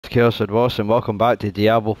Chaos and Ross, and welcome back to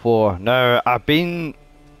Diablo 4. Now, I've been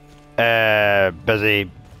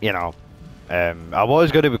busy, you know. I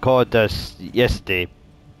was going to record this yesterday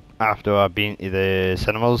after I've been to the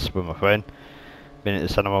cinemas with my friend. Been at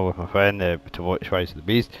the cinema with my friend to watch Rise of the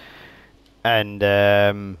Beast, and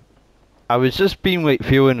I was just being like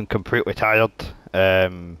feeling completely tired. I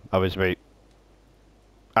was like,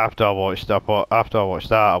 after I watched that,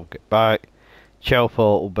 I'll get back, chill for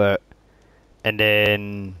a little bit, and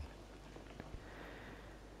then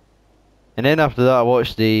after that I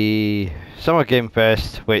watched the Summer Game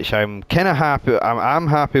Fest, which I'm kind of happy. I'm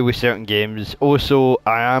happy with certain games. Also,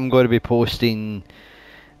 I am going to be posting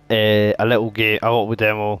a little game, a little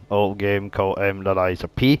demo, a little game called The Rise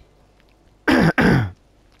of P.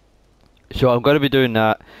 So I'm going to be doing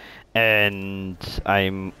that, and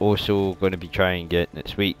I'm also going to be trying to get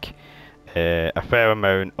next week a fair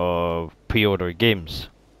amount of pre-order games.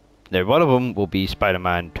 Now, one of them will be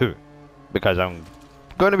Spider-Man 2, because I'm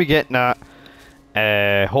going to be getting that.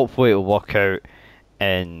 Hopefully it'll work out,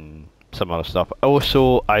 and some other stuff.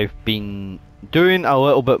 Also, I've been doing a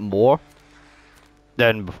little bit more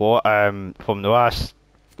than before. From the last,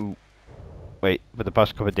 for the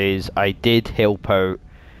past couple of days, I did help out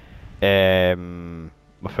my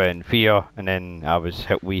friend Thea, and then I was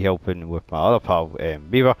helping with my other pal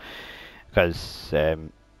Beaver, because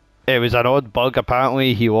it was an odd bug.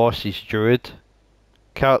 Apparently he lost his druid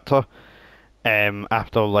character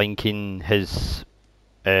after linking his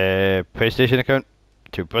PlayStation account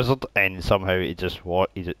to Blizzard, and somehow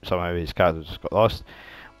somehow his character just got lost.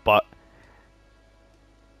 But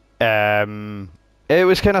it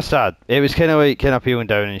was kind of sad. It was kind of feeling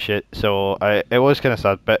down and shit. So it was kind of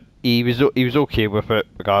sad, but he was okay with it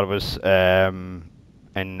regardless. And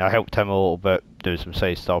I helped him a little bit, do some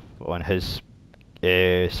side stuff on his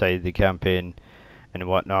side of the campaign and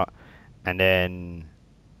whatnot, and then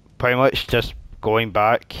pretty much just going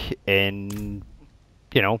back and,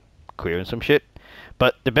 you know, clearing some shit.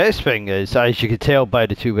 But the best thing is, as you can tell by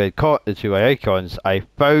the two icons, I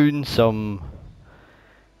found some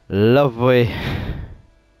lovely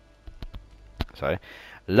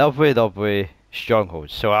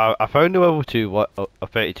strongholds. So I found a level 2 a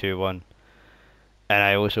 32 one, and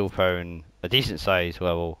I also found a decent size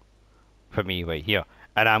level for me right here.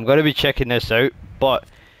 And I'm going to be checking this out, but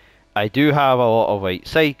I do have a lot of like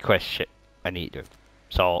side quest shit I need to do.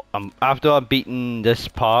 So after I've beaten this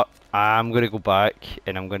part, I'm gonna go back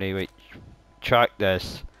and I'm gonna like track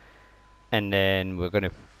this, and then we're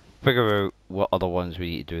gonna figure out what other ones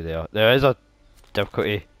we need to do there. There is a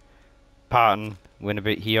difficulty pattern when a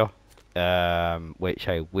bit here, which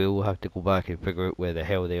I will have to go back and figure out where the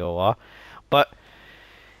hell they all are. But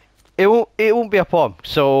it won't be a problem.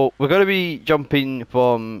 So we're gonna be jumping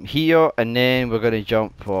from here, and then we're gonna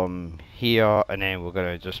jump from here, and then we're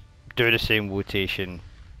gonna just do the same rotation,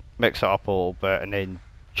 mix it up a little bit, and then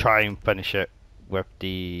try and finish it with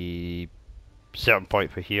the certain point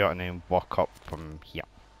for here, and then walk up from here.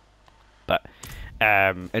 But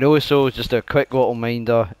and also just a quick little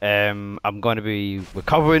reminder, I'm going to be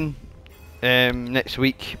recovering next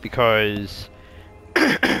week because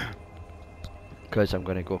I'm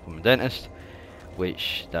going to go from a dentist,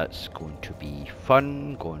 which that's going to be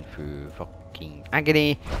fun, going through fucking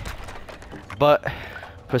agony. But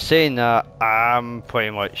for saying that, I'm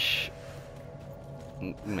pretty much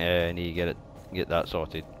need to get that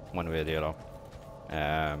sorted one way or the other.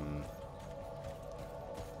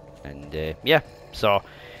 Yeah, so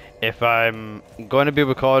if I'm going to be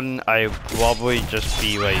recording, I probably just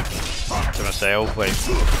be like to myself, like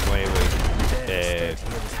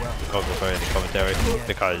record without any commentary,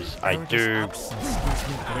 because I do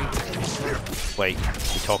like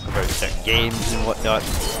to talk about certain games and whatnot.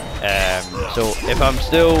 So if I'm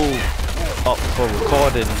still up for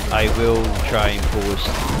recording, I will try and post.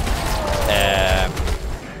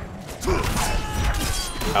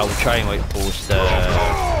 I'll try and like post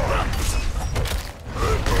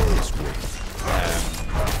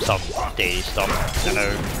some day stuff, you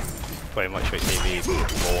know, pretty much like maybe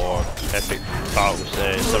more epic battles,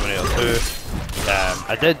 something or two.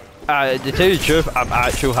 To tell you the truth, I'm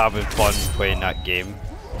actually having fun playing that game.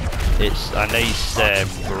 It's a nice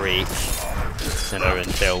break, you know,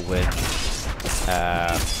 until when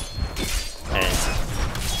and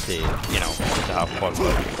to, you know, to have fun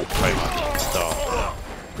with it, pretty much. So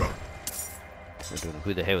I don't know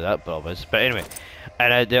who the hell that Bob is, but anyway.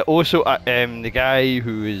 And also the guy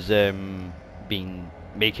who is been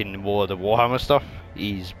making more of the Warhammer stuff,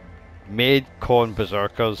 he's made Corn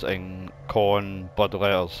Berserkers and Corn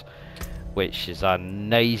Bloodletters, which is a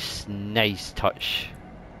nice touch.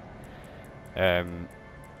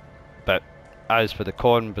 But as for the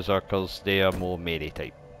Corn Berserkers, they are more melee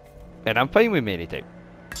type. And I'm fine with melee type.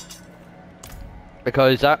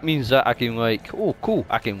 Because that means that I can like, oh cool,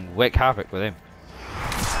 I can wreak havoc with them.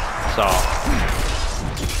 So,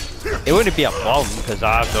 it wouldn't be a problem because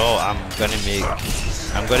after all, I'm gonna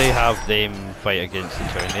have them fight against the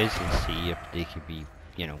townies and see if they can be,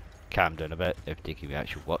 you know, calmed down a bit, if they can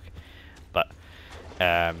actually work. But,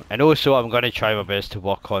 and also I'm gonna try my best to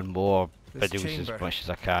work on more videos as much as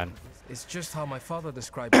I can. It's just how my father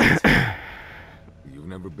described it. You've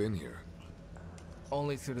never been here.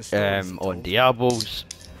 Only through the stories On Diablos,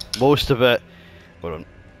 most of it. Hold on.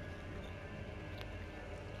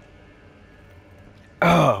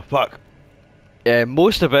 Oh fuck.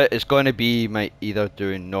 Most of it is going to be my either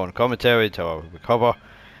doing non-commentary until I recover.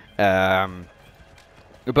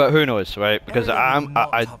 But who knows, right? Because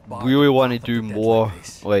I really want to do more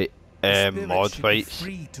like mod fights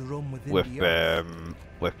with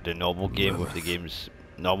the normal game, with the game's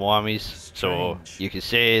normal armies. So you can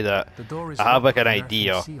say that I have like an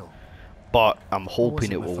idea, but I'm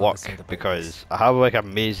hoping it will work because I have like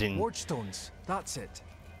amazing that's it.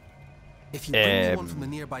 If you bring one from the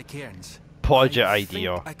nearby cairns, project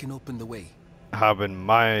idea. I can open the way. Having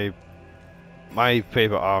my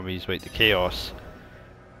favorite armies like the Chaos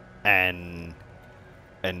and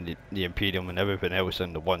the Imperium and everything else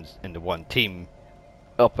in the one team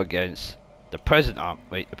up against the present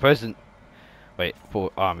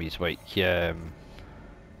four armies oh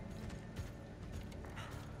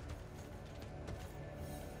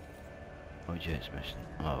Jets mission.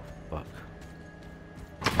 Oh fuck.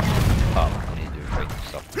 Oh, I need to do fight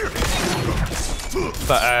stuff.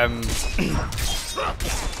 But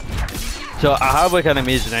so I have like an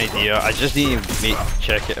amazing idea. I just need to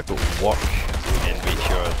check it if it will work and make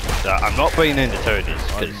sure that I'm not fighting in the townies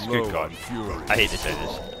because good god, I hate the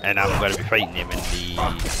townies, and I'm going to be fighting them in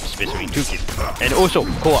the Space Marine 2 game, and also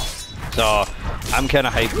co-op. So I'm kind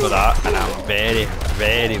of hyped for that, and I'm very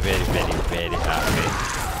happy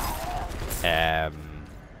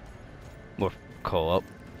with co-op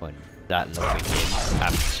on that lovely game.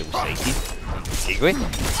 I'm so excited. Anyway,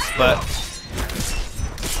 but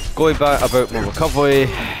going back about my recovery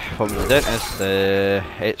from the dentist,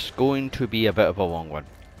 it's going to be a bit of a long one.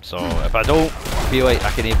 So if I don't feel like I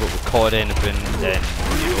can able to record anything, then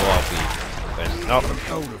you know I'll be messing up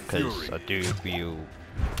because I do feel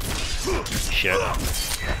shit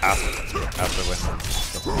after when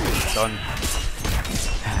the whole thing's done.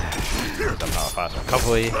 I'm not a fast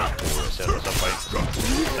recovery, said at some point,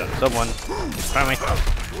 said to someone, family,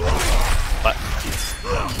 but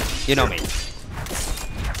you know me.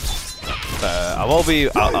 I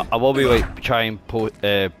will be like trying pull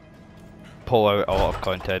out a lot of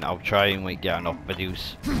content. I'll try and like get enough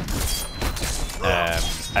videos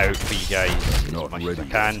out for you guys as much as I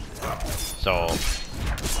can. So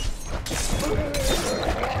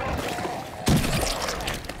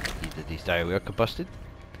these diarrhea combusted.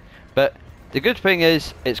 But the good thing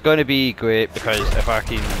is, it's going to be great because if I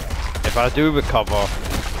do recover,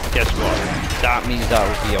 guess what? That means that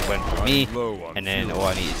will be a win for me. And then all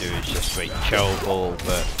I need to do is just like chill a little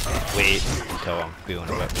bit, wait until I'm feeling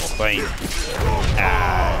a bit more fine,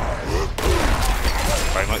 and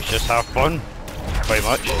pretty much just have fun. Pretty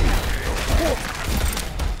much.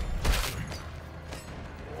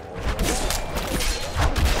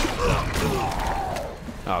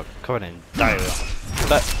 Oh, coming in diarrhea.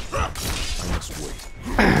 But I must wait.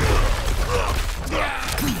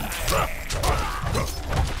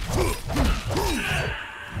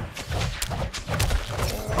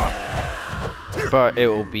 but it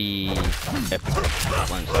will be epic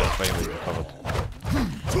once I've finally recovered.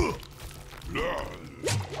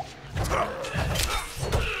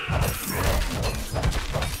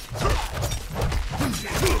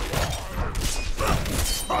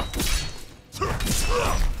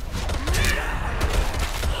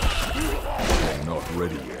 I'm not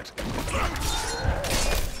ready yet.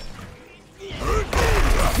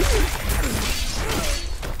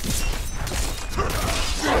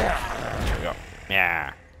 There we go.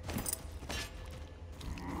 Yeah.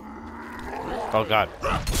 Oh god. I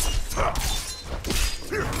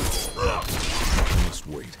must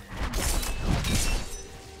wait.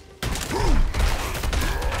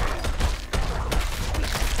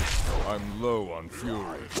 I'm low on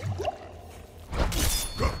fury.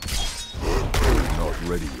 Not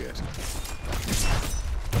ready yet.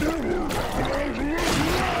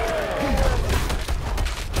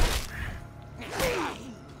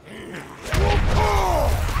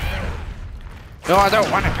 No, I don't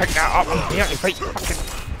want to pick that up. I'm here to fight fucking.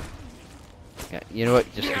 Yeah, you know what?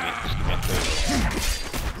 Just give me a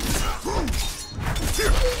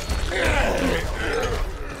clue.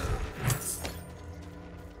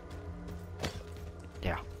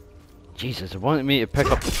 Yeah. Jesus, it wanted me to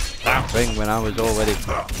pick up that thing when I was already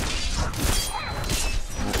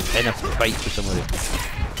in a fight with somebody.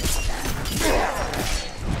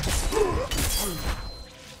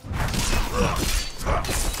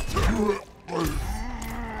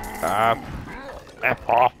 F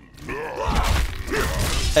off.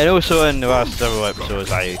 And also in the last several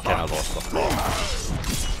episodes I kinda lost the plot.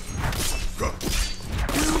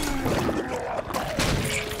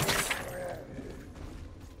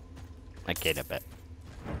 I kid a bit,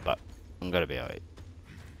 but I'm gonna be alright.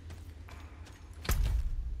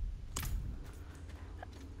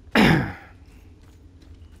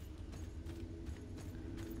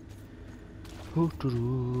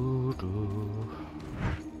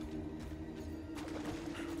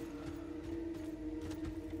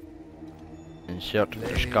 Insert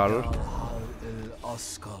the skull.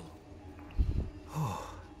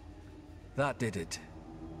 Oh, that did it.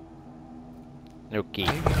 Okay.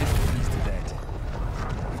 Maybe this will ease the dead.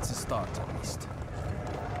 It's a start, at least.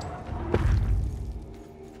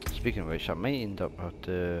 Speaking of which, I might end up at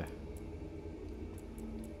the.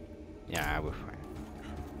 Yeah, we're fine.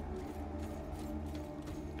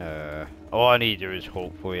 All I need to do is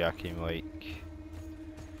hopefully I can like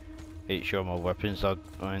make sure my weapons are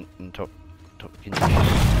in top condition.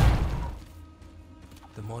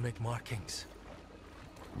 Demonic markings.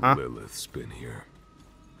 Huh? Lilith's been here.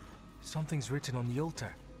 Something's written on the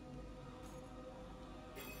altar.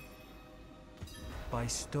 By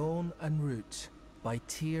stone and roots, by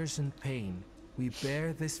tears and pain, we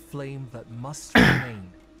bear this flame that must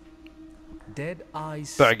remain. Dead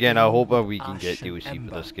eyes. But again, I hope that we can ash get and DLC for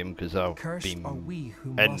ember. this game because I've Cursed are been we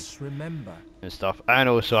who in must remember. and stuff. And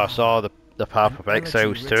also I saw the Path of An elegy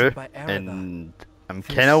Exiles written too, by Eretha. and I'm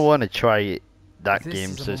This- kind of want to try that this game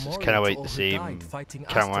is a since it's kind memorial of to like all the who same died fighting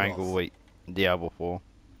camera Astaroth. angle like Diablo 4.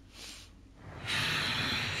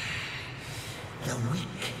 The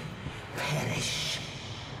weak perish.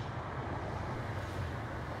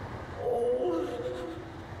 All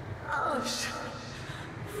ash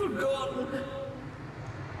forgotten.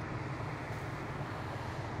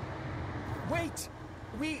 Wait!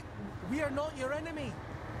 We are not your enemy!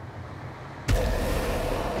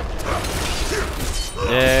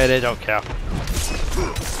 Yeah, they don't care.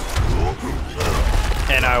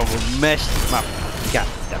 And I will miss my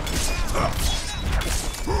goddamn.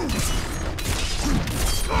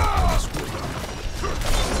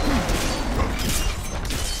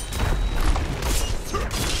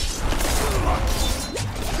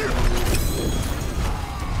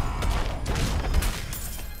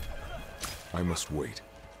 I must wait.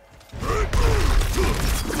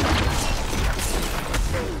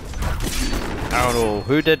 I don't know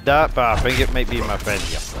who did that, but I think it might be my friend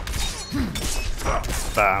here.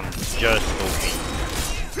 But I'm just hoping.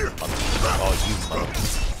 Oh, you mother.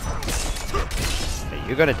 Hey,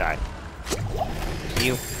 you're gonna die.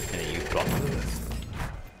 You, and then you drop.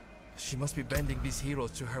 She must be bending these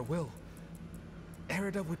heroes to her will.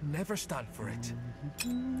 Erida would never stand for it.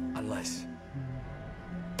 Unless...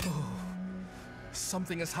 Oh,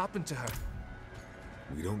 something has happened to her.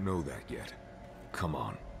 We don't know that yet. Come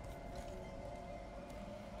on.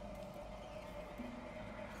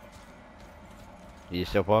 You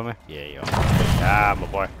still following me? Yeah, you are. Ah, my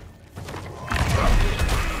boy.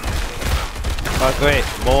 Oh, great.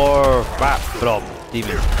 More crap from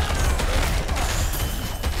demons.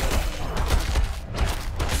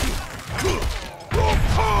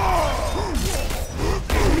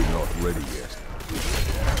 Not ready yet.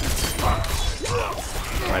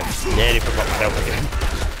 Right. Nearly forgot myself again.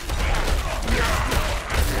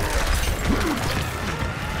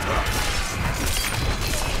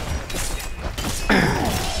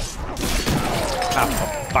 Ah, for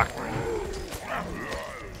fuck.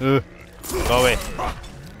 Go away.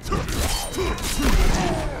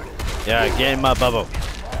 Yeah, get in my bubble.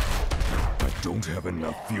 I don't have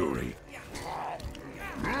enough fury.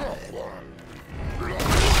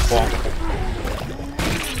 Bonk.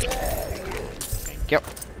 Thank you.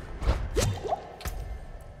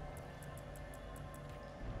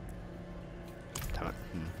 Damn it.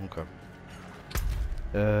 Okay.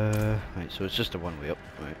 Right, so it's just a one way up,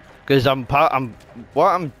 right? Because what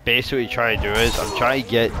I'm basically trying to do is I'm trying to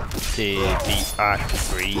get to beat Act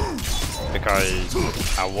 3 because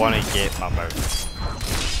I want to get my mount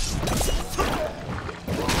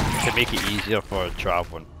to make it easier for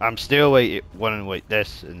traveling. I'm still like running like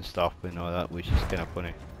this and stuff and all that, which is kind of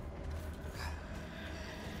funny.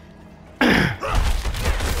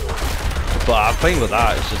 But I'm fine with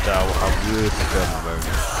that. It's just that I really prefer my mount.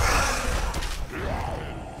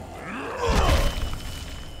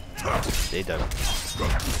 Stay down.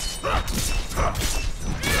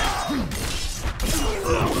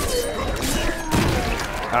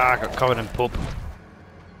 Ah, I got covered in poop.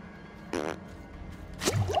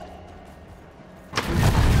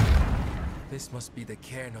 This must be the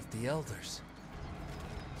cairn of the elders.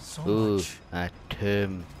 So Ooh, much a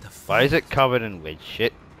tomb. The Why is it fact. covered in weird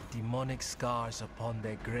shit? demonic scars upon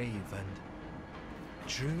their grave and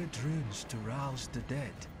druid runes to rouse the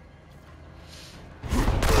dead.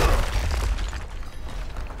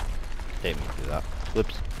 Didn't mean to do that.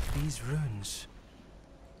 Whoops. These runes,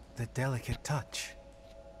 the delicate touch.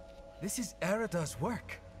 This is Erida's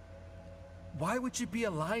work. Why would she be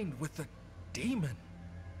aligned with the demon?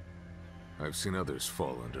 I've seen others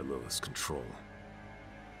fall under Lilith's control.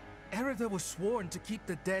 Erida was sworn to keep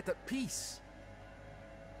the dead at peace.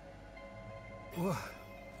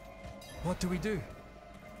 What do we do?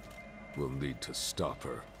 We'll need to stop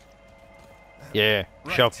her. Yeah,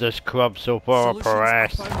 Right. shove this club so far up Solutions her are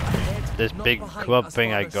ass. found ahead, This not big behind, club as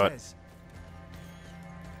thing I Father got. says.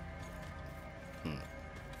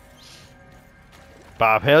 But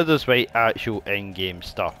I've heard there's like actual in-game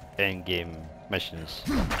stuff, in-game missions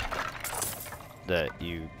that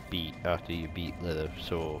you beat after you beat Lilith.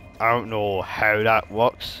 So I don't know how that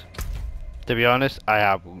works. To be honest, I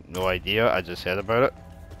have no idea. I just heard about it.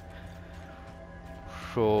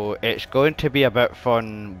 So it's going to be a bit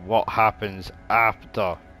fun what happens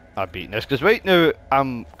after I've beaten this. Because right now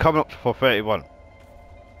I'm coming up for 31.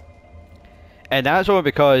 And that's only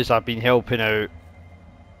because I've been helping out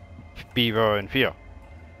Beaver and Fear.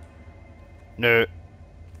 Now,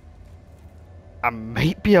 I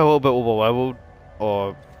might be a little bit overleveled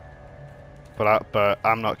or for that, but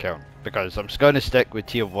I'm not counting because I'm just going to stick with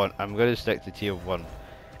tier 1. I'm going to stick to tier 1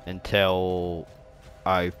 until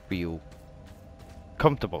I feel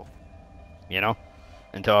comfortable, you know?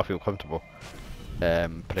 Until I feel comfortable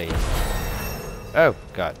playing. Oh,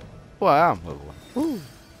 God. Well, I am level 1. Woo.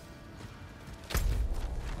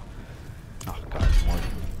 Oh, God, more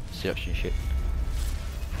searching shit.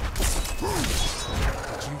 Did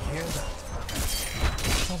you hear that?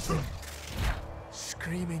 Something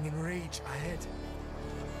screaming in rage ahead.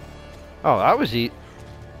 Oh, that was easy.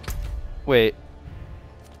 Wait.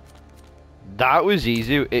 That was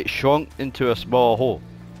easy. It shrunk into a small hole.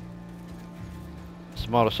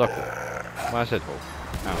 Smaller circle. Well, I said hole.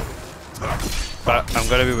 Oh. But I'm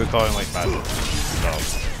gonna be recording like that.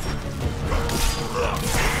 So.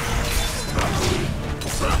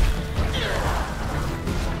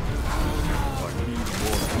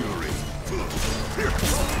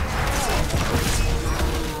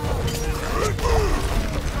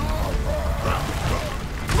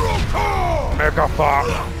 Mega fuck!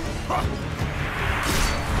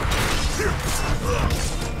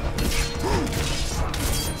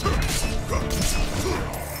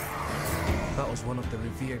 That was one of the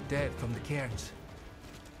revered dead from the cairns.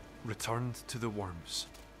 Returned to the worms.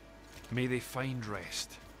 May they find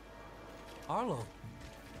rest. Arlo,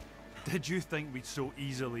 Did you think we'd so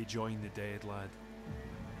easily join the dead, lad?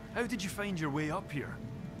 How did you find your way up here?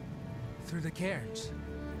 through the cairns.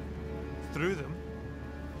 Through them?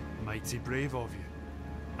 Mighty brave of you.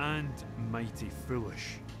 And mighty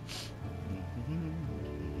foolish.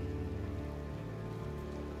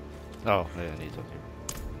 Oh, I didn't need to.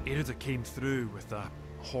 Erida came through with a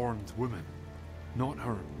horned woman. Not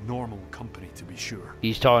her normal company, to be sure.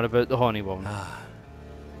 He's talking about the honey woman. Ah,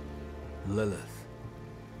 Lilith.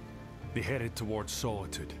 They headed towards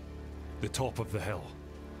Solitude, the top of the hill.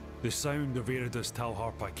 The sound of Erida's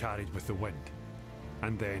Talharpa carried with the wind.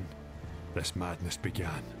 And then, this madness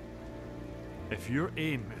began. If your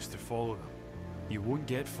aim is to follow them, you won't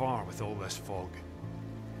get far with all this fog.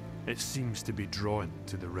 It seems to be drawn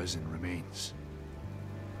to the risen remains.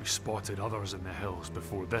 We spotted others in the hills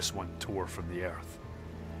before this one tore from the earth.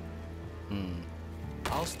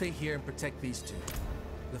 I'll stay here and protect these two.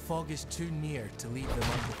 The fog is too near to leave them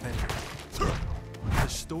undefended. The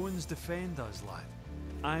stones defend us, lad.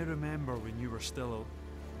 I remember when you were still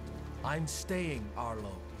I'm staying,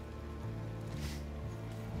 Arlo.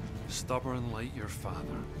 stubborn like your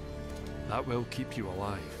father. That will keep you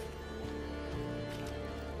alive.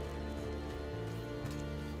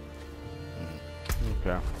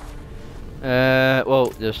 Okay. Well,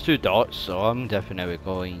 there's 2 dots, so I'm definitely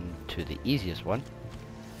going to the easiest one.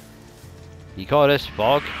 You call this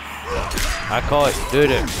fog? I call it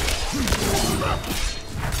doo-doo.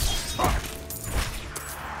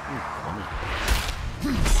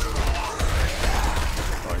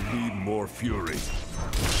 I need more fury.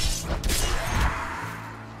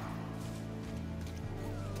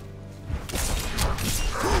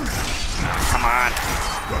 Come on.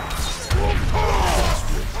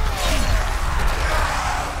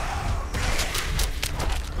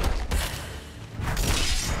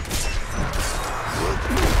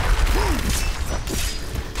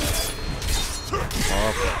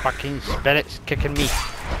 Fucking spirits kicking me.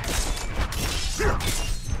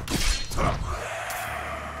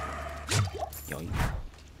 Yoink.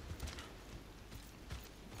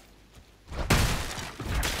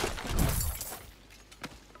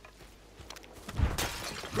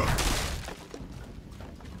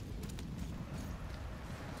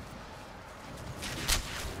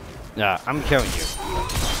 Yeah, I'm killing you.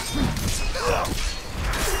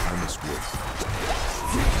 I must wait.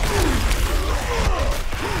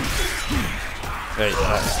 Right,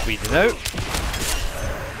 that's squeezing out.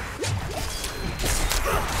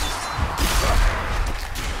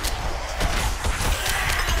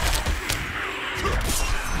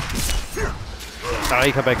 I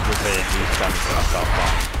like how big we're playing these guns up that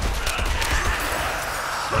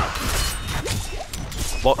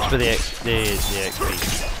far. Watch for the XP.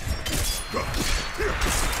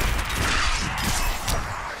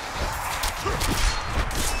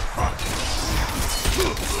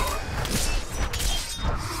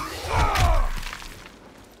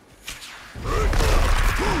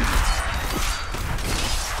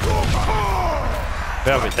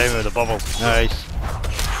 Perfect time with the bubble. Nice.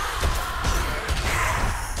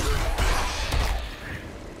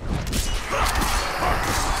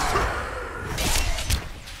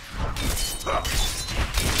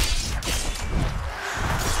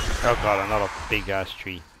 Oh god, another big ass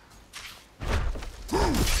tree.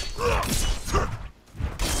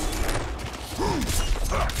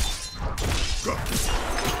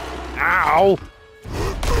 Ow!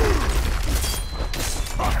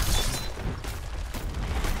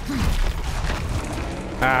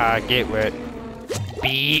 Ah, get wet.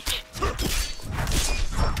 Beach.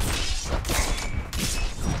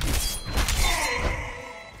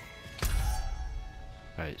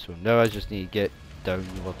 Right, so now I just need to get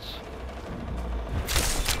downwards.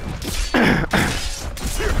 I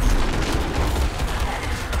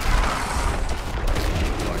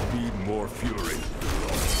need more fury.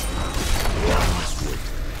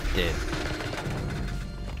 Dead.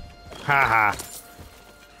 Haha.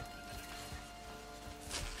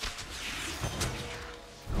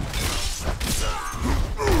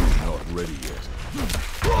 Not ready yet.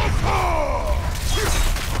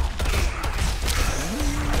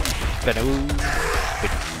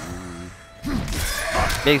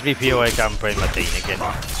 Makes me feel like I'm playing my team again.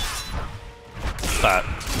 But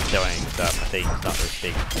telling that my team's not this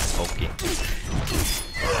big bulky.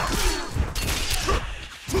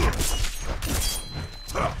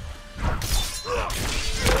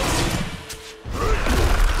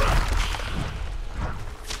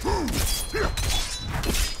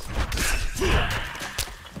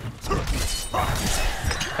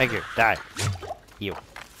 Thank you. Die. Heal.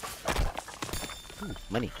 Ooh,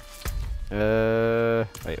 money.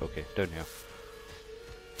 Right, okay, down here.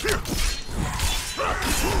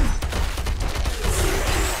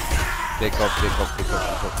 Pick up, pick up, pick up,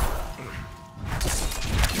 pick up.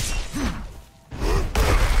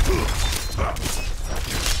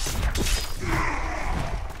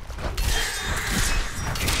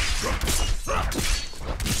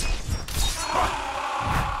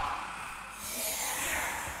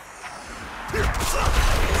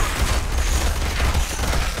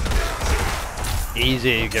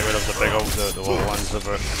 Easy, get rid of the big old, the little ones of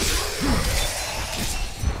it.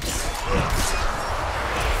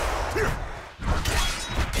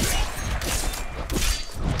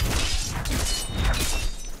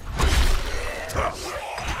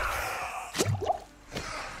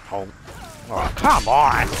 Oh, come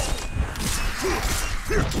on!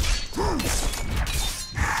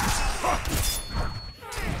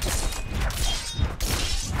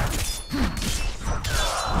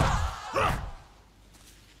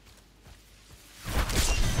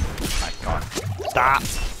 Stop!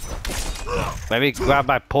 Let me grab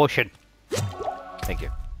my potion. Thank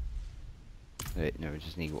you. Wait, no, we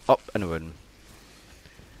just need to go up and around.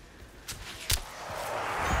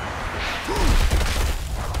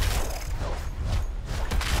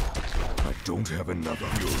 I don't have enough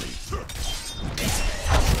fury.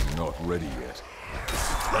 I'm not ready yet.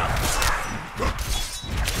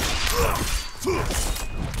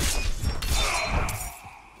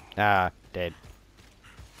 Ah, dead.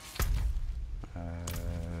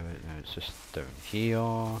 No, it's just down here.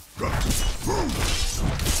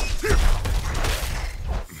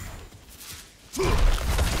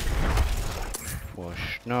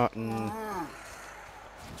 Wash nothing.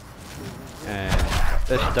 And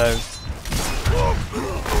this down.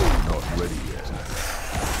 Not ready yet.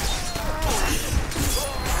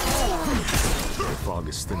 The fog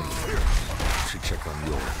is thinning. Should check on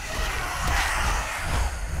yours.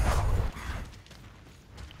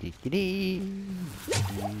 Dee-dee-dee.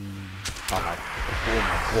 Oh my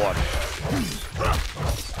god.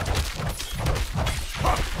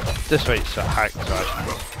 This fight's a hack trash.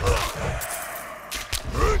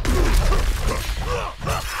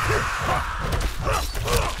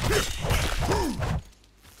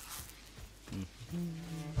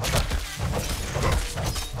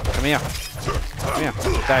 Come here. Come here.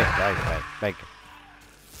 Die. Beg.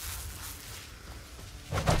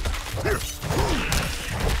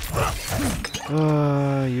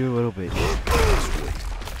 You little bitch.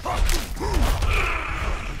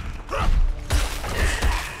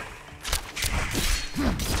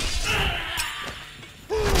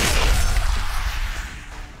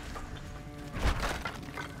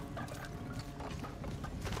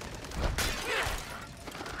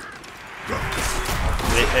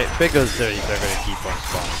 It figures they're going to keep on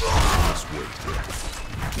spawning.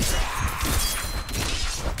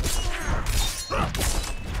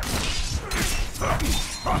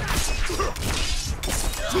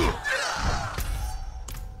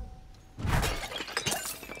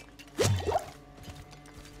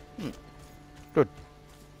 Good.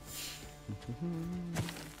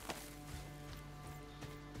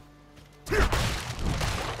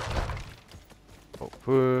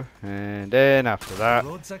 And then after that, The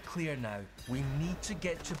roads are clear now. We need to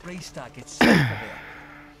get to Braystag. It's safer there.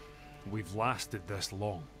 We've lasted this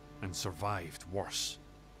long and survived worse.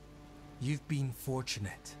 You've been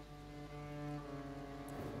fortunate.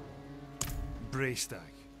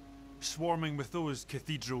 Braystag, swarming with those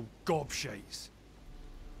cathedral gobshites.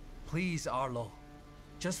 Please, Arlo.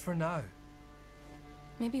 Just for now.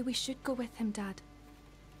 Maybe we should go with him, Dad.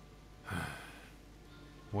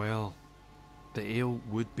 Well, the ale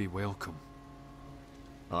would be welcome.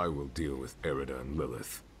 I will deal with Erida and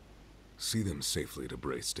Lilith. See them safely to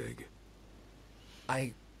Braystag.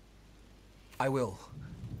 I will.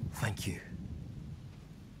 Thank you.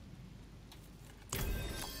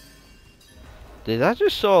 did I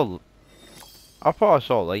just saw? I thought I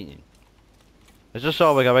saw lightning. I just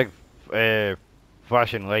saw like a big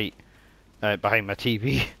flashing light behind my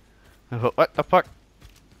TV. I thought, what the fuck?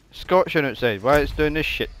 Scorching outside. Why it's doing this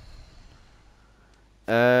shit?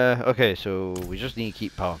 Okay, so we just need to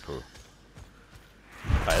keep powering through.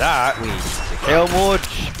 By that, we need to kill more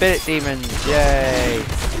spirit demons. Yay!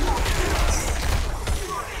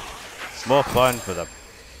 More fun for them.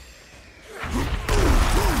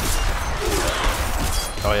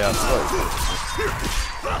 Oh yeah,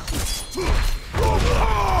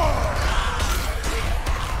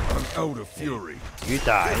 I'm out of fury. you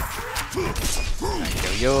died.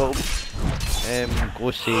 Thank you.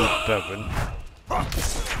 Go see Bevan.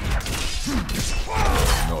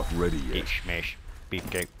 Not ready yet. Eat smash.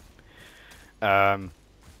 Beefcake.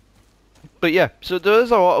 But yeah, so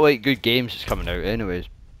there's a lot of like good games that's coming out anyways.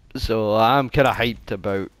 So I'm kinda hyped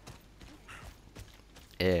about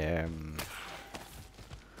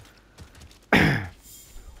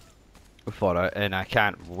for it, and I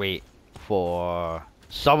can't wait for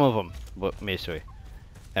some of them, but mostly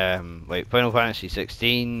like Final Fantasy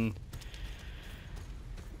 16,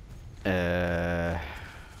 some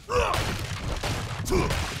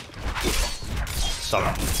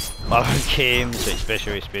other games, like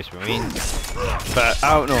especially Space Marine, but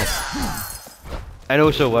I don't know. And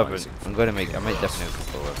also Weapon. I might definitely go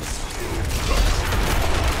for Weapon.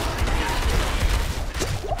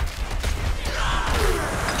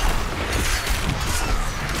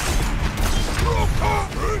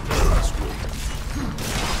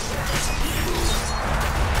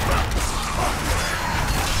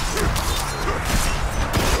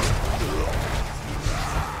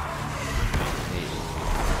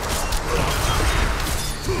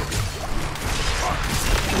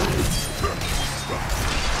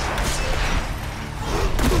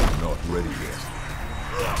 Not ready yet.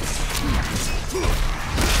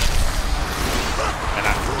 And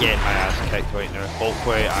I'm getting my ass kicked right now.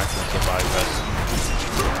 Hopefully I can survive this.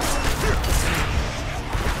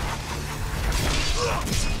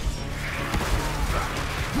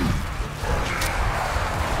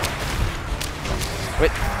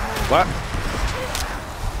 Wait, what?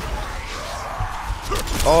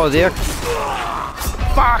 Oh, there.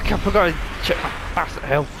 Fuck, I forgot to check my bastard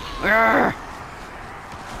health. Arrgh.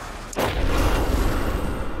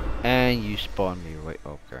 And you spawn me right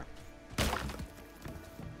up there.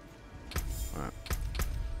 Right.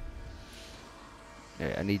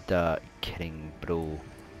 Yeah, I need that king, bro.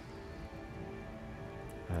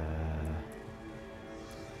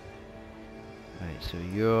 Right, so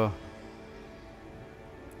you're...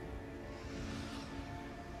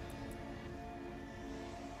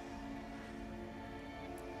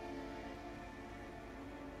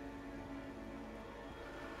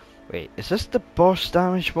 Wait, is this the boss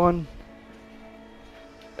damage one?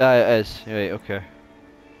 It is. Right, okay.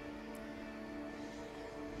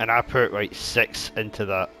 And I put like 6 into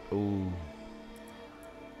that. Ooh.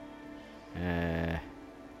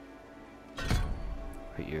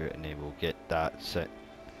 Put you, and then we'll get that set.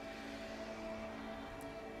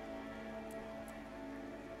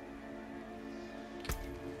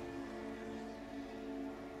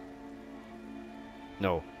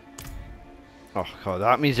 No. Oh god,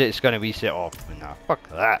 that means it's gonna reset off. Nah, fuck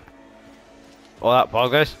that. All that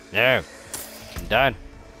progress? No. I'm done.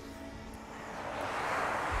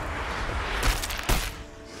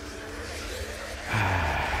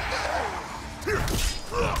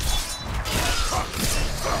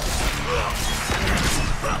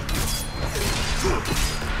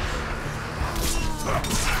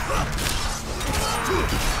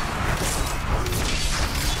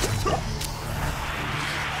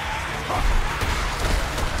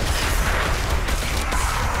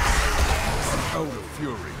 Out of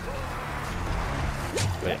fury.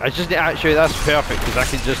 Wait, I just need, actually that's perfect because I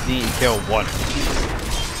can just need to kill one.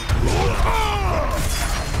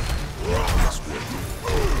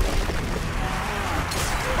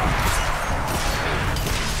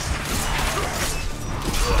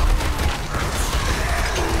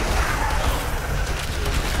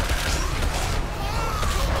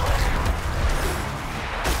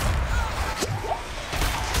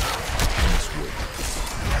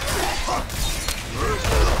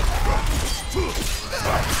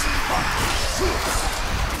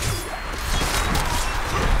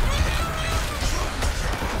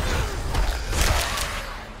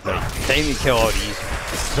 Right, time to kill all these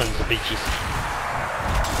sons of bitches.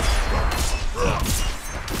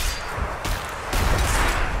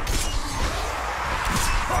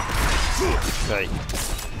 Right.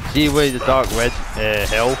 See where the dark red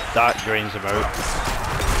hill, that drains them out.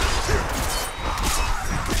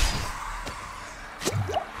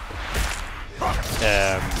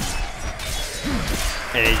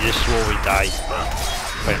 And they just slowly die,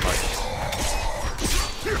 pretty much.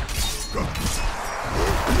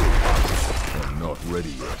 I'm not ready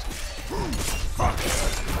yet.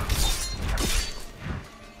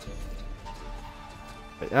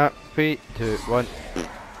 Like that, 3, 2, 1,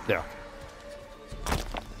 there.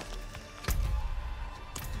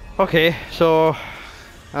 Okay, so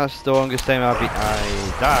that's the longest time I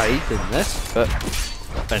died in this, but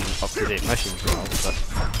been up to date missions and all, but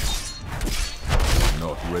I'm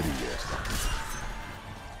not ready yet.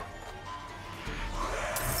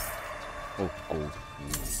 oh gold.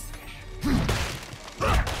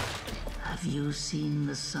 Have you seen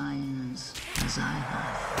the signs as I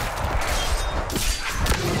have?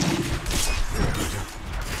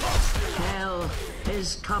 Hell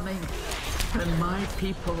is coming, and my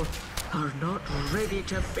people are not ready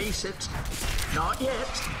to face it. Not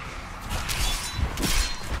yet.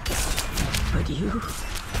 But you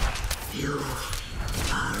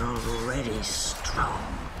are already strong.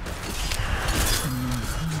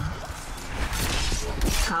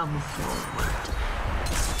 Come forward.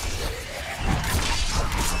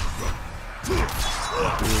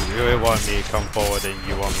 You really want me to come forward and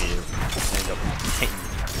you want me to end up hitting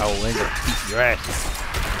you. I will end up beating your ass.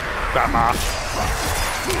 Grandma!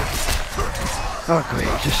 Oh great,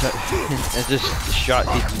 it just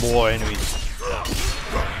distracted more enemies.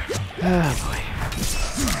 Oh boy.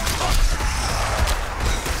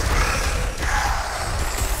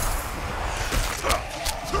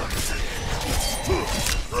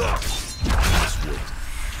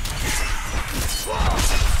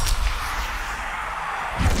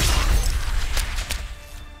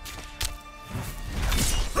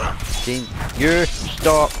 Can you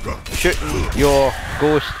stop shooting your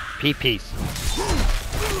ghost PPs?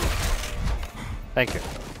 Thank you.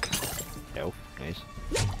 Health, nice.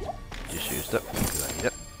 Just used it because I need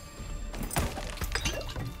it.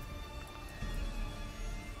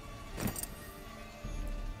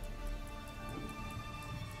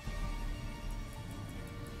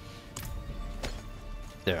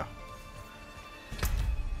 There.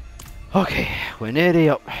 Okay, we're nearly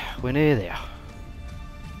up. We're near there.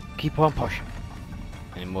 Keep on pushing.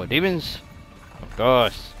 Any more demons? Of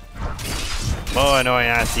course. More annoying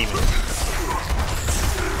ass demons.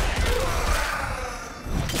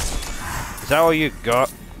 Is that all you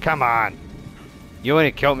got? Come on. You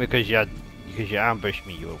only killed me because you ambushed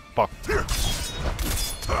me, you fuck.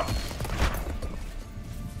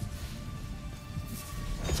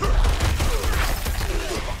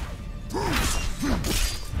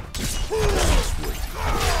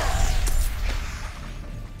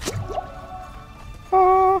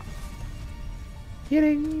 Oh,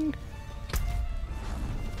 hitting.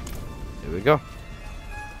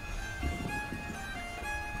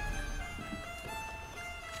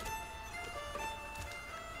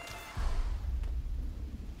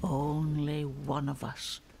 one of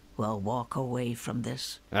us will walk away from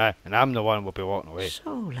this. Aye, and I'm the one who will be walking away.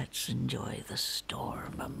 So let's enjoy the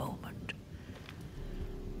storm a moment.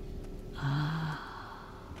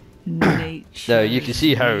 Nature. Now you can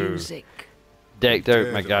see how music. decked out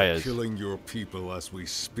Dead my guy are is. killing your people as we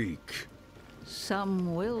speak.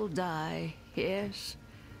 Some will die, yes.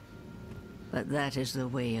 But that is the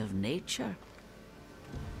way of nature.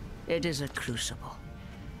 It is a crucible.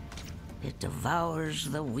 It devours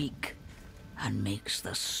the weak and makes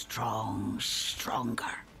the strong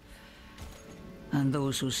stronger. And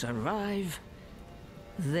those who survive,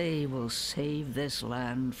 they will save this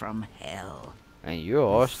land from hell. And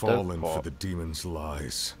you're Fallen still for the demon's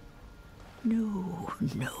lies. No,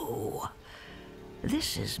 no.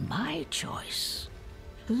 This is my choice.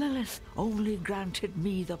 Lilith only granted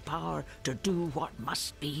me the power to do what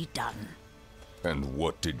must be done. And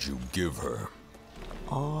what did you give her?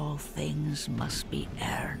 All things must be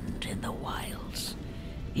earned in the wilds,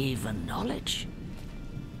 even knowledge.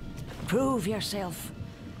 Prove yourself,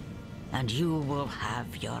 and you will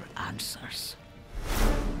have your answers.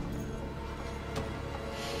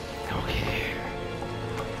 Okay.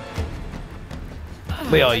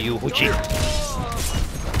 Where are you, Huchi?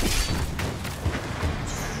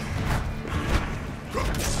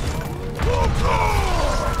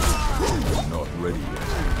 Not ready yet.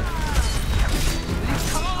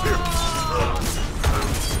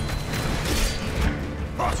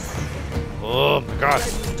 Oh my god.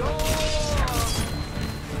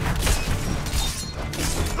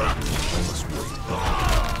 I must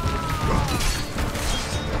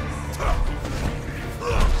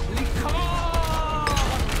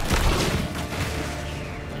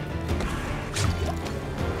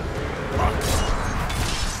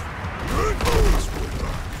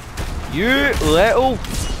You little.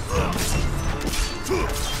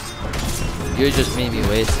 You just made me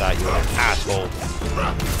waste that, you asshole.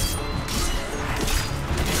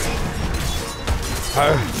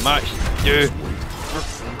 How much do?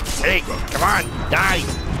 Hey, come on, die!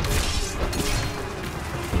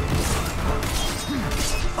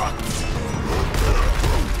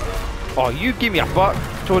 Oh, you give me a fuck,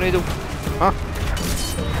 tornado, huh?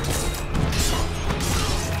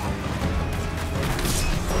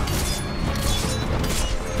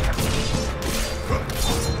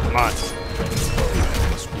 Come on.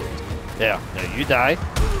 There, now you die,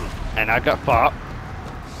 and I got fucked.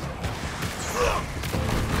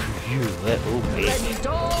 You little bitch.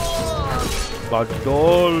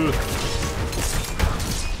 Badol.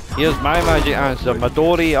 Here's my magic answer.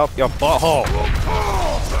 Midori up your butthole.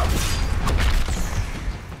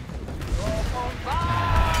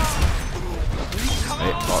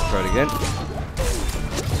 Right, talk right again.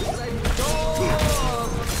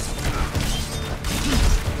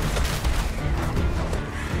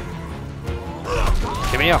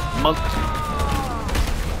 Come here, monk.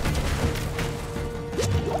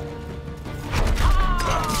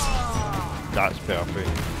 That's perfect.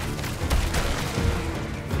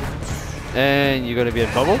 And you're gonna be in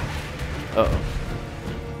trouble? Uh-oh.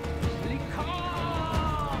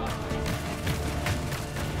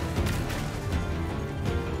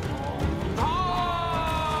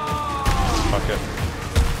 Fuck it.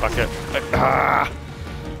 Fuck it. Ah!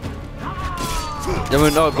 Then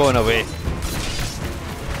we're not going away.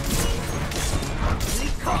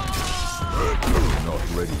 not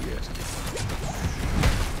ready yet.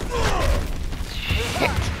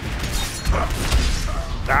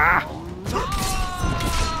 Ah!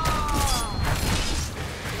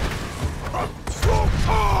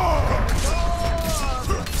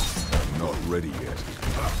 Not ready yet.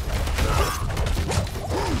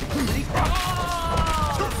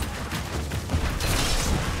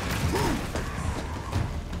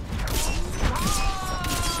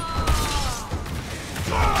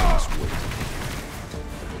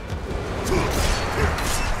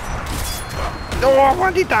 No,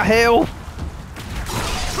 what the hell?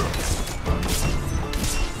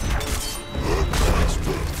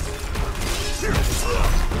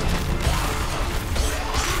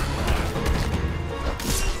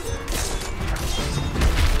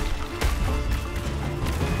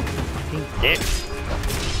 Yep.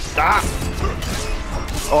 Stop!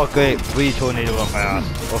 Oh great, please tornado up my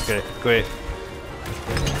ass. Okay, great.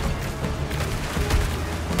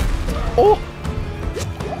 Oh!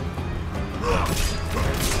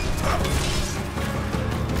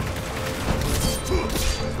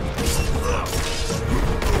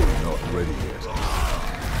 Not ready yet.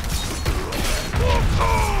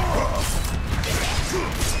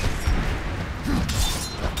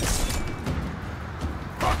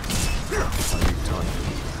 I need time to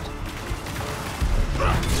do that.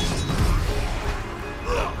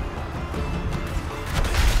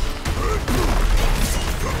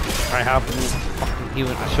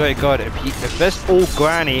 healing. I swear to God, if this old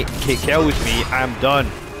granny kills me, I'm done.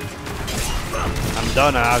 I'm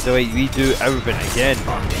done. I have to like redo everything again.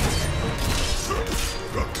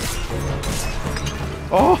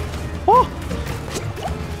 Oh! Oh!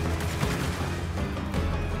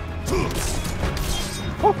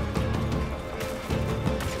 Oh!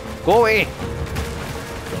 Go away!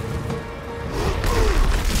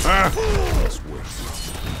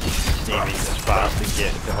 Aiming as fast to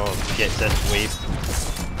get this wave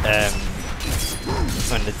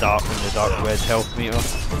on the dark red health meter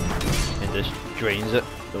and just drains it.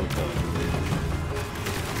 Oh god.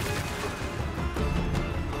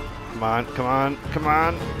 Come on, come on, come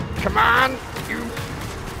on, come on! You.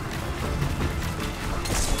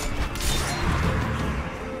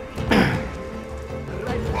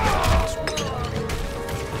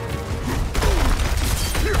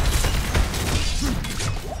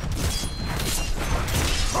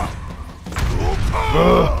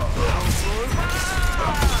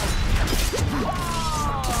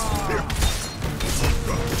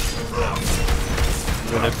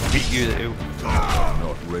 I'm gonna beat you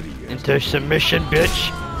Not ready yet. into submission, bitch!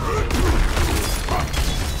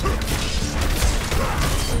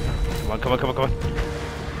 Come on, come on, come on, come on.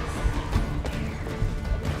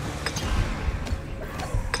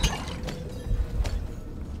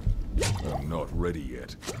 I'm not ready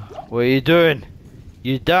yet. What are you doing?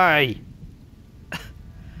 You die!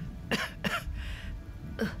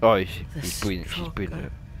 Oh, he's breathing, she's breathing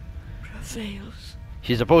it. Prevails.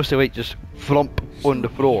 She's supposed to like just flump on the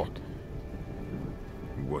floor.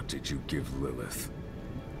 What did you give Lilith?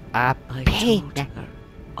 A I pain. told her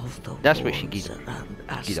of the That's what she walls did. around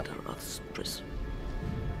Did it. Astaroth's prison.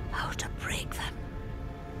 How to break them.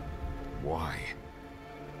 Why?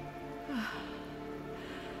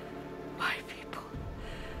 My people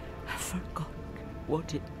have forgotten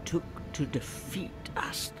what it took to defeat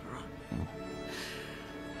Astaroth.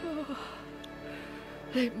 Oh,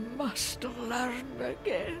 they must learn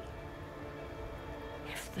again.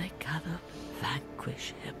 If they cannot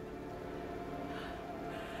vanquish him,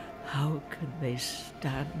 how can they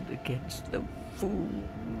stand against the full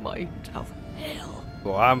might of hell?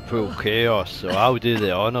 Well, I'm full chaos, so I'll do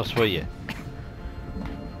the honours for you.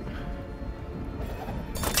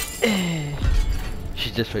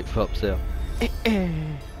 She just like flops there.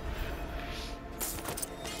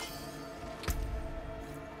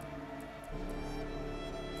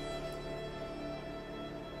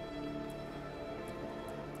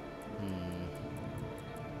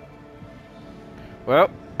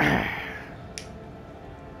 Well,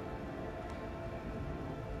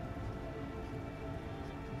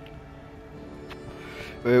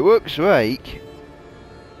 it looks like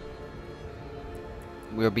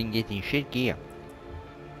we've been getting shit gear,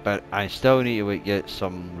 but I still need to like, get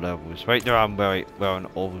some levels. Right now I'm wearing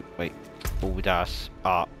old old ass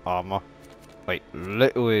armor, like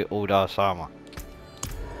literally old ass armor.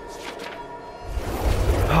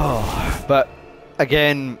 Oh, but.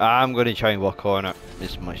 Again, I'm going to try and work on it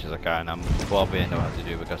as much as I can. I'm probably end up having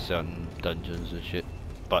to do like certain dungeons and shit.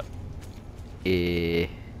 But, oh,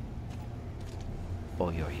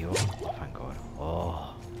 you're here. Oh, thank God.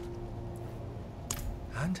 Oh.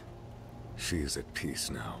 And? She is at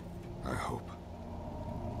peace now, I hope.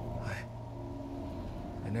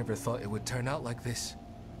 I never thought it would turn out like this.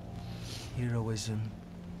 Heroism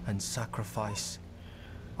and sacrifice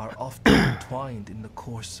are often entwined in the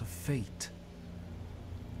course of fate.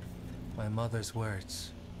 My mother's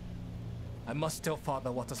words. I must tell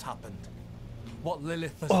Father what has happened. What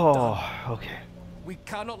Lilith has done. Oh, okay. We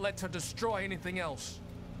cannot let her destroy anything else.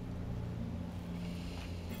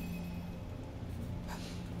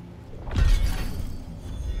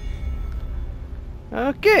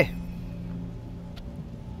 Okay.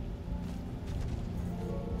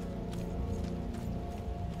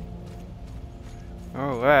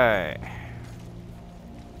 Alright.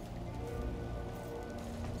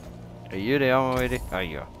 Are you the armor lady? Are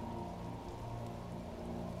you?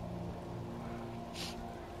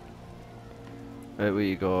 Right, what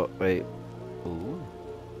you got? Wait. Ooh.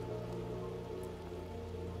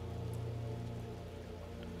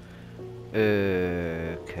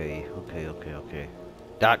 Okay.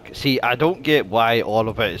 That, see, I don't get why all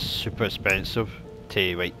of it is super expensive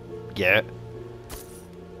to like get.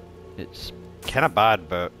 It's kind of bad,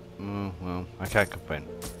 but well, I can't complain.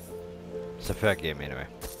 It's a fair game anyway.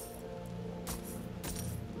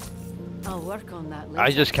 I'll work on that later.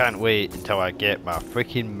 I just can't wait until I get my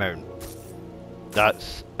freaking mount.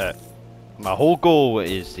 That's it. My whole goal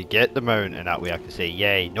is to get the mount, and that way I can say,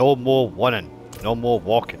 yay, no more running, no more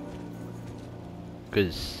walking.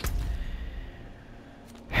 Because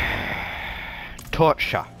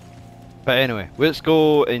torture. But anyway, let's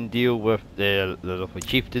go and deal with the lovely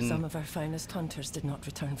chieftain. Some of our finest hunters did not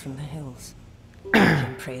return from the hills. They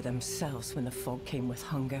can prey themselves when the fog came with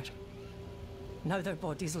hunger. Now their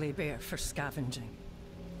bodies lay bare for scavenging.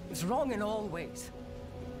 It's wrong in all ways.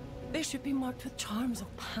 They should be marked with charms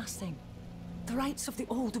of passing. The rites of the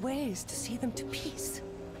old ways to see them to peace.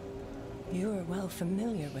 You are well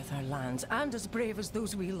familiar with our lands and as brave as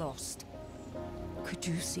those we lost. Could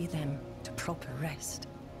you see them to proper rest?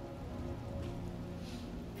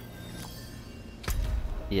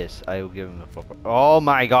 Yes, I will give him the proper. Oh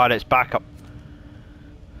my god, it's back up.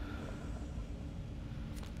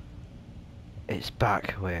 It's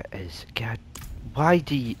back where it is. God, why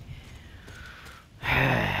do you...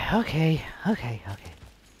 okay. Oh,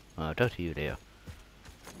 I'll talk to you there.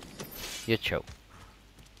 You chill.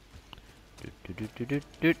 One look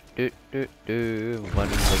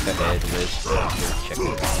ahead with chicken.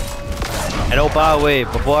 And oh, by the way,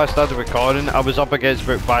 before I started recording, I was up against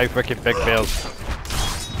about 5 freaking big bears.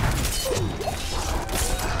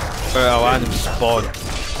 Where I random spawn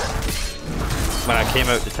when I came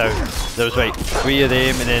out the town. There was like 3 of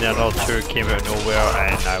them and then another 2 came out of nowhere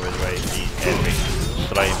and I was like these epic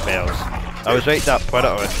slime bears. I was like that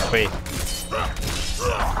predator in prey.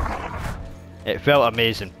 It felt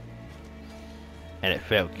amazing. And it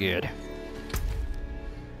felt good.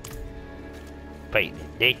 Fighting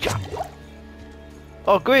in nature.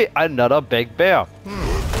 Oh great, another big bear.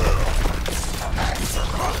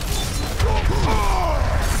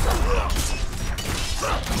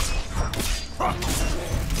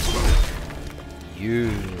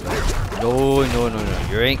 You... No,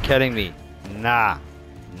 you ain't kidding me. Nah,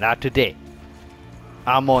 not today.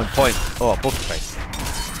 I'm on point. Oh, both fight.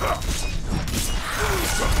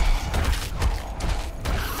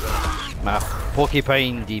 My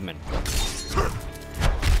porcupine demon.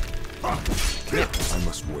 I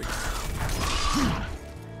must wait.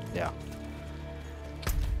 Yeah.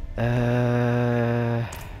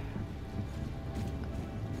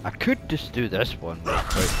 I could just do this one.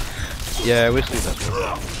 Right. Yeah, let's do this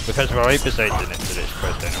one. Because we're right beside the next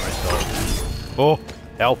quest anyway, so... Oh!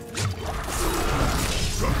 Help!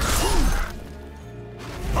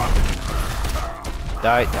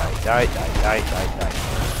 Die.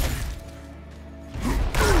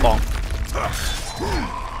 Bonk.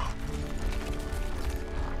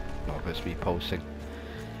 Oh, let's be pulsing.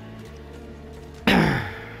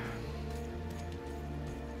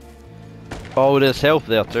 Oh, there's health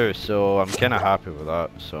there too, so I'm kinda happy with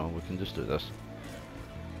that, so we can just do this.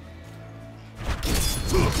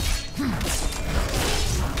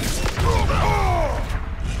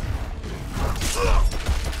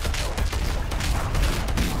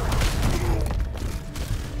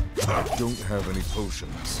 I don't have any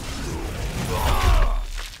potions.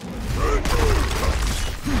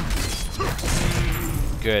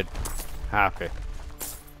 Good. Happy.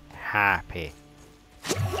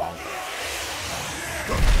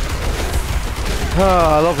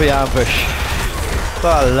 Oh, lovely ambush.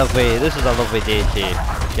 What a lovely, this is a lovely day to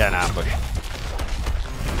get an ambush.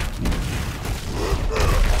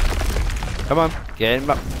 Come on, get him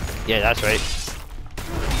up. Yeah, that's right.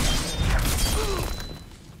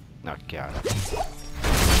 Oh god.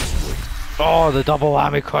 Oh, the double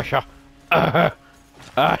whammy crusher.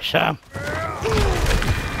 Sam.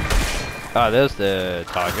 Ah, there's the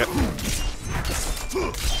target.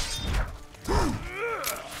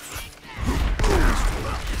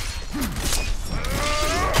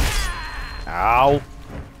 Ow.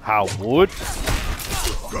 How would?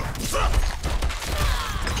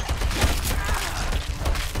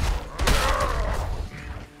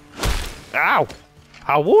 Ow.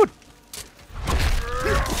 How would?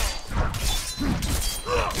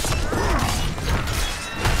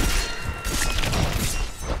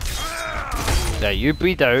 There, you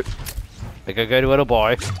breathe out. Like a good little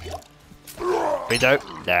boy. Breathe out.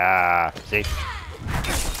 Ah, see?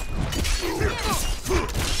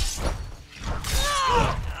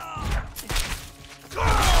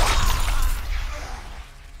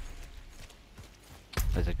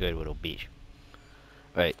 That's a good little beach.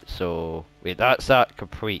 Right, so wait, that's that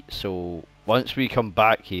complete. So once we come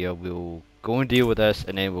back here, we'll go and deal with this,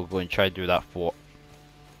 and then we'll go and try to do that fort,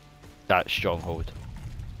 that stronghold.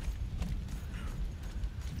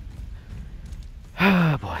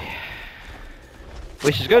 Ah boy,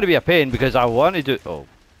 which is going to be a pain because I want to do. Oh,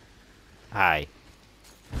 hi.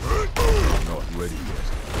 Not ready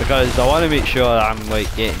yet. Because I want to make sure I'm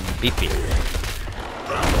like getting beefy,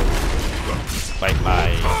 like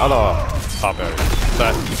my other barbarian.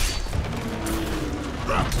 But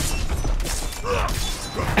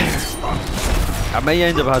I may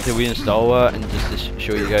end up having to reinstall it and just to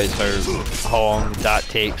show you guys how long that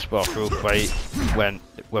takes for a full fight when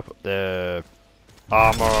with the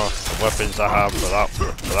armor and weapons I have for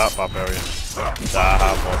that barbarian that I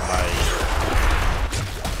have on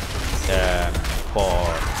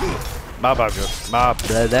my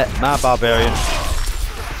my barbarian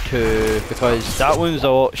to, because that one's a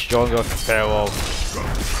lot stronger compared of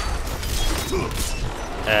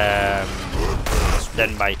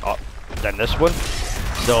than this one.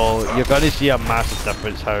 So you're gonna see a massive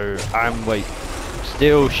difference how I'm like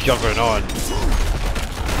still struggling on.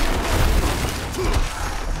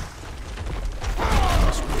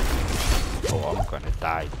 Oh, I'm gonna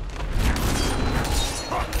die.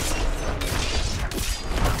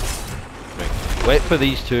 Right. Wait for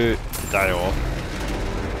these two to die off.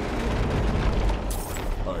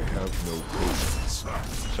 I have no potions.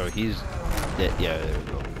 So he's dead. Yeah, there we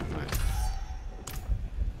go. Right.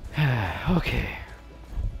 Okay.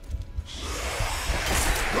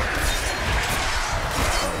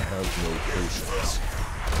 I have no potions.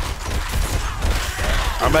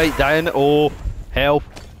 Am I dying? Oh, help,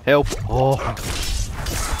 help. Oh.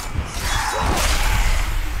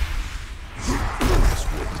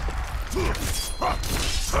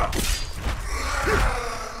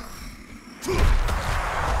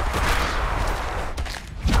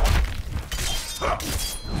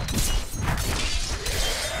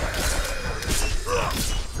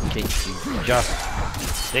 Okay, you just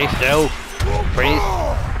stay still, please.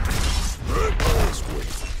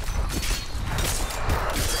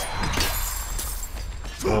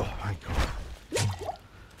 Oh my god.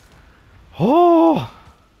 Oh!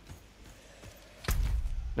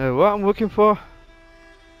 Now what I'm looking for?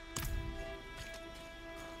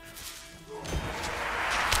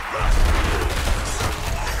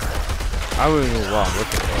 I don't even know what I'm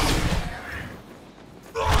looking for.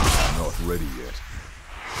 Not ready yet.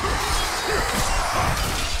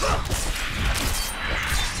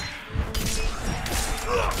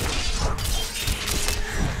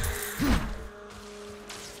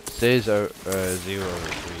 Says 0 or 3.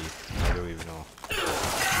 I don't even know.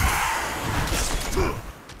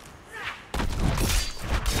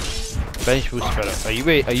 Vengeful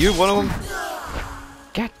Spirit. Are you one of them?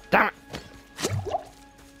 God damn it!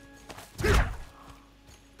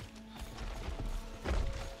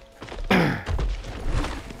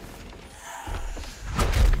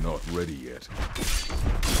 Not ready yet.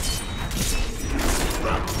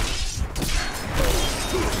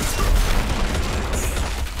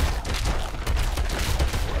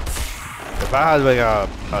 If I had like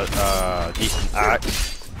a decent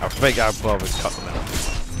axe, I think I'd probably cut them in.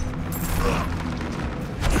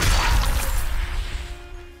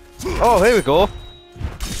 Oh, here we go.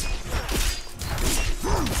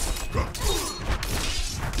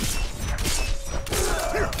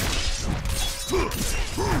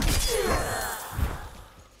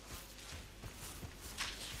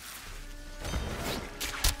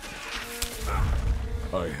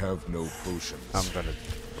 I have no potions. I'm gonna.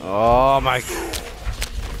 Oh my.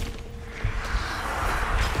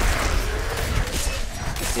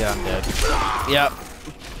 Yeah, I'm dead. Yep.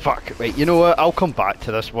 Fuck. Wait, you know what? I'll come back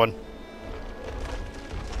to this one.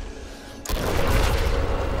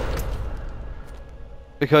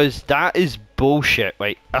 Because that is bullshit.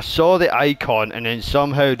 Like, I saw the icon and then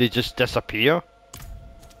somehow they just disappear.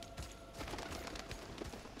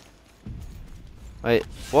 Like,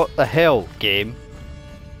 what the hell, game?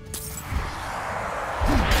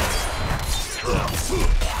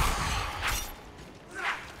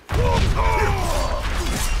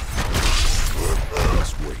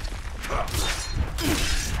 Let's wait.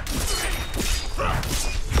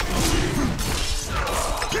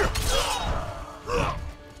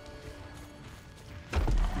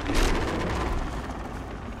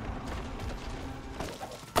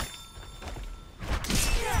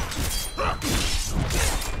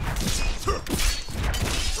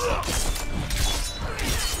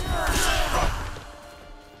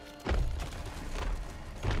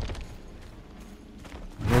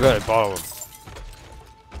 We gotta borrow him.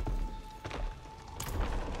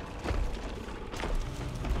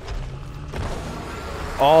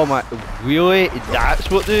 Oh my, really? That's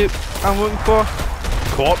what I'm looking for?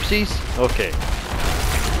 Corpses? Okay.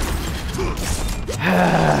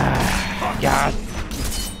 God.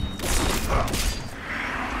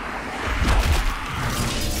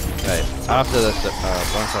 Right, after this,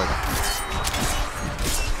 bonfire.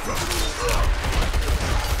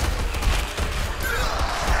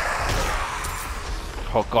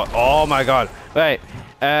 Oh god, oh my god. Right,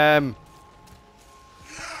 I'm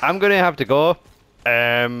gonna have to go.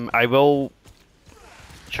 I will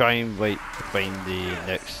try and like find the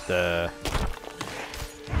next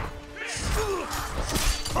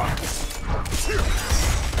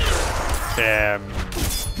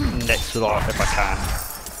next lot if I can.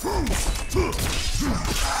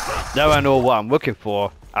 Now I know what I'm looking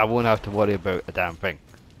for, I won't have to worry about a damn thing.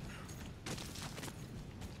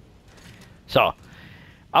 So,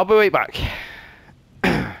 I'll be right back.